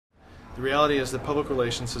The reality is that public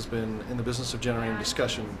relations has been in the business of generating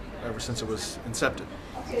discussion ever since it was incepted.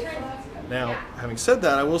 Now, having said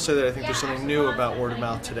that, I will say that I think there's something new about word of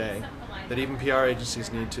mouth today that even PR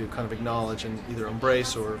agencies need to kind of acknowledge and either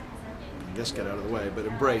embrace or, I guess, get out of the way, but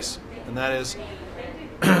embrace. And that is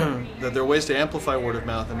that there are ways to amplify word of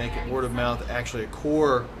mouth and make word of mouth actually a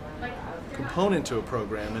core component to a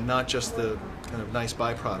program and not just the kind of nice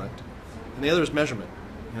byproduct. And the other is measurement.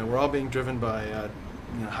 We're all being driven by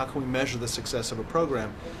how can we measure the success of a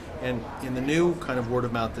program? And in the new kind of word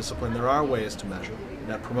of mouth discipline, there are ways to measure.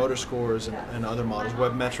 Net promoter scores and other models,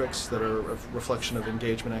 web metrics that are a reflection of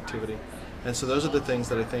engagement activity. And so those are the things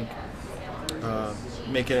that I think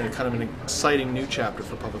make it a kind of an exciting new chapter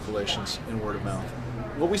for public relations in word of mouth.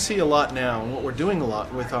 What we see a lot now, and what we're doing a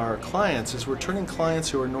lot with our clients, is we're turning clients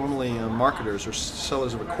who are normally marketers or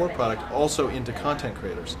sellers of a core product also into content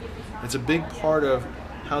creators. It's a big part of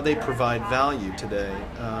how they provide value today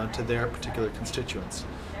to their particular constituents.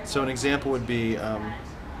 So an example would be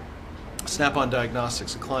Snap-on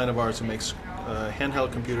Diagnostics, a client of ours who makes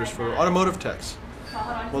handheld computers for automotive techs.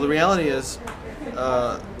 Well, the reality is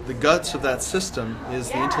the guts of that system is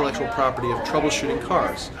the intellectual property of troubleshooting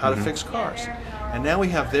cars, how to fix cars. And now we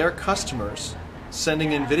have their customers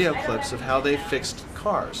sending in video clips of how they fixed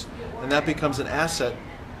cars. And that becomes an asset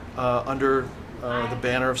under the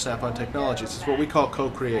banner of Snap-on Technologies. It's what we call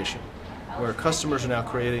co-creation, where customers are now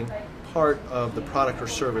creating part of the product or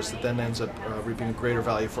service that then ends up reaping a greater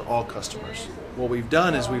value for all customers. What we've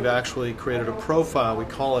done is we've actually created a profile. We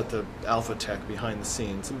call it the alpha tech behind the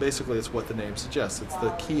scenes, and basically it's what the name suggests. It's the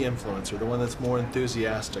key influencer, the one that's more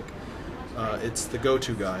enthusiastic. It's the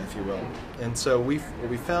go-to guy, if you will. And so what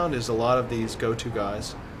we found is a lot of these go-to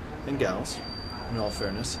guys and gals, in all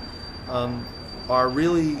fairness, are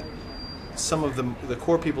really some of the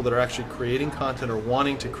core people that are actually creating content or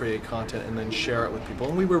wanting to create content and then share it with people.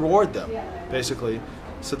 And we reward them, basically,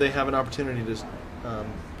 so they have an opportunity to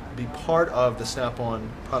be part of the Snap-on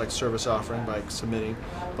product service offering by submitting,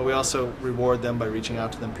 but we also reward them by reaching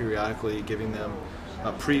out to them periodically, giving them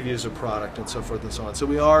previews of product and so forth and so on. So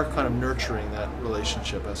we are kind of nurturing that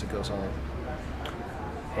relationship as it goes on.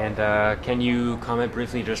 And can you comment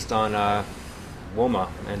briefly just on WOMA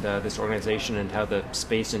and this organization and how the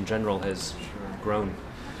space in general has grown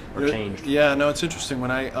or changed? Yeah, no, it's interesting.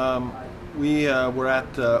 When we were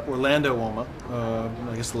at Orlando WOMA,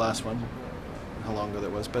 I guess the last one, how long ago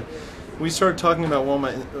that was, but we started talking about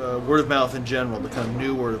WOMA, word of mouth in general, the kind of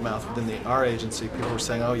new word of mouth within our agency. People were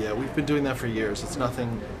saying, oh yeah, we've been doing that for years. It's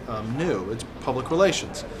nothing new. It's public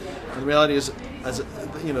relations. And the reality is,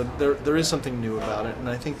 there is something new about it. And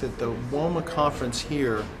I think that the WOMA conference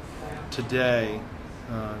here today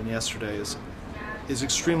and yesterday is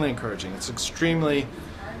extremely encouraging. It's extremely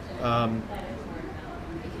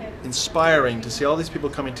inspiring to see all these people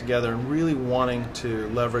coming together and really wanting to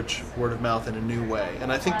leverage word of mouth in a new way.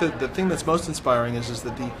 And I think that the thing that's most inspiring is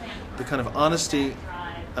that the kind of honesty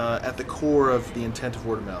at the core of the intent of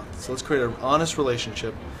word of mouth. So let's create an honest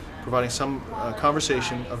relationship, providing some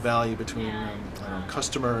conversation of value between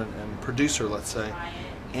customer and producer, let's say,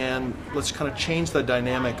 and let's kind of change the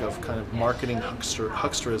dynamic of kind of marketing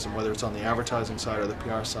hucksterism, whether it's on the advertising side or the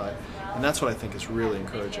PR side. And that's what I think is really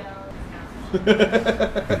encouraging.